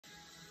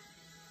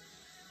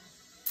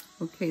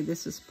Okay,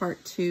 this is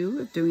part 2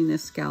 of doing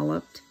this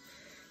scalloped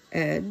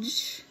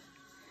edge.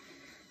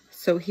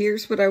 So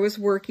here's what I was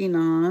working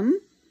on.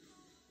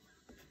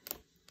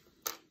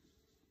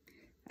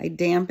 I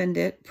dampened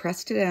it,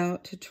 pressed it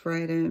out to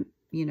try to,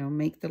 you know,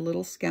 make the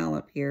little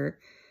scallop here.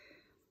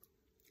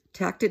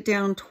 Tacked it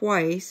down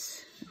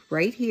twice,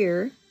 right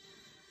here.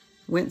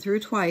 Went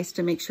through twice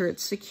to make sure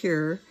it's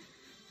secure.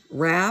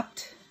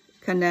 Wrapped,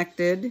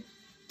 connected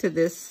to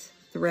this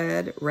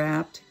thread,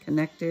 wrapped,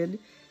 connected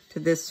to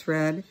this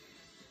thread,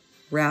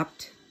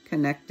 wrapped,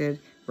 connected,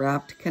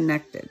 wrapped,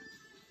 connected.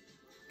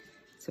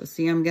 So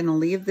see, I'm gonna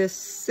leave this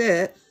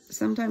sit.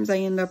 Sometimes I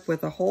end up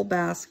with a whole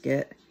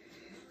basket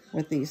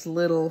with these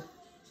little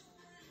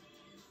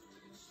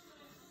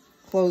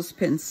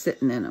clothespins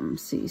sitting in them.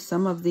 See,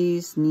 some of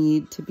these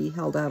need to be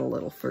held out a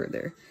little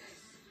further,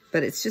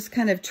 but it's just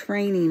kind of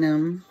training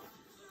them.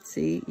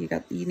 See,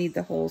 you need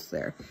the holes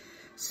there.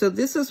 So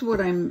this is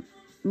what I'm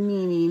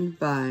meaning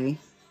by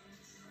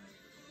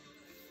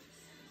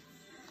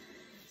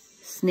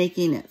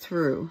snaking it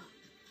through.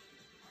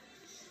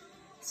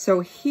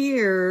 So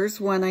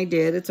here's one I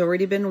did. It's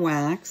already been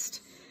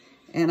waxed,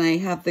 and I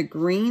have the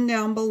green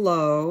down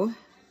below,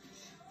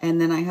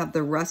 and then I have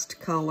the rust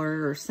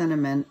color or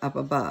cinnamon up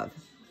above.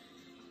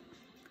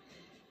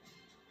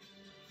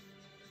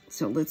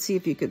 So let's see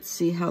if you could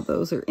see how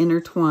those are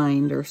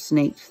intertwined or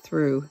snaked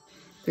through.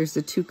 There's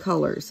the 2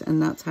 colors,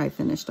 and that's how I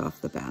finished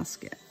off the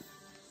basket.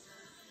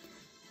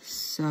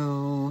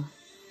 So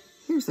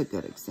here's a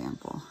good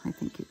example. I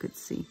think you could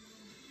see.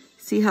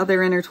 See how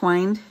they're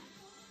intertwined?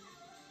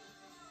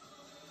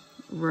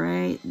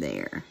 Right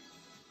there.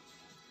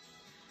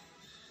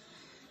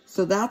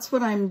 So that's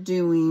what I'm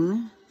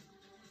doing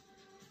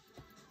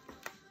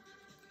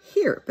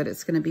here, but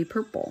it's going to be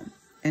purple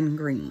and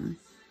green.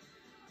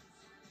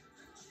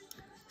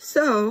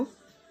 So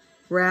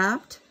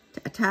wrapped,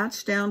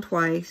 attached down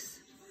twice,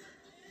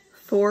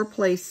 4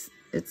 place.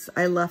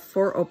 I left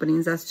 4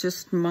 openings. That's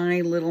just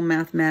my little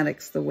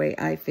mathematics, the way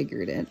I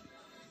figured it.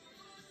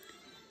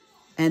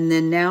 And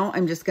then now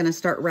I'm just going to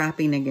start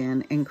wrapping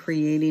again and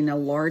creating a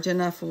large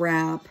enough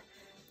wrap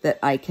that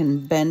I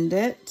can bend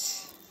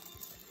it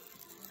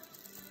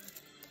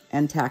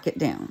and tack it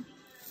down.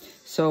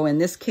 So in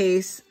this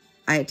case,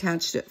 I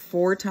attached it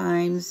 4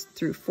 times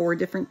through 4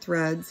 different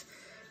threads.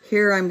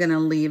 Here I'm going to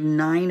leave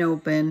 9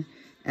 open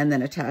and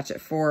then attach it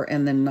 4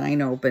 and then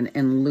 9 open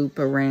and loop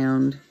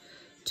around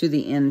to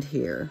the end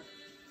here.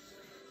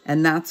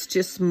 And that's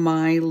just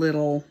my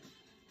little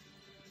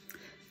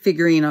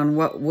figuring on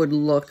what would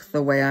look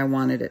the way I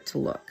wanted it to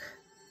look.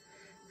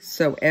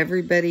 So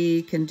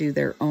everybody can do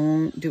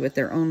it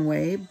their own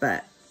way,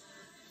 but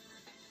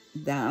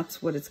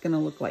that's what it's going to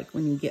look like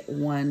when you get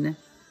one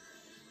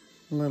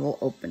little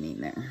opening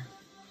there.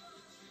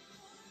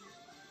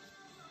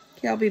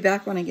 Okay, I'll be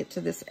back when I get to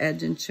this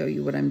edge and show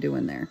you what I'm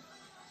doing there.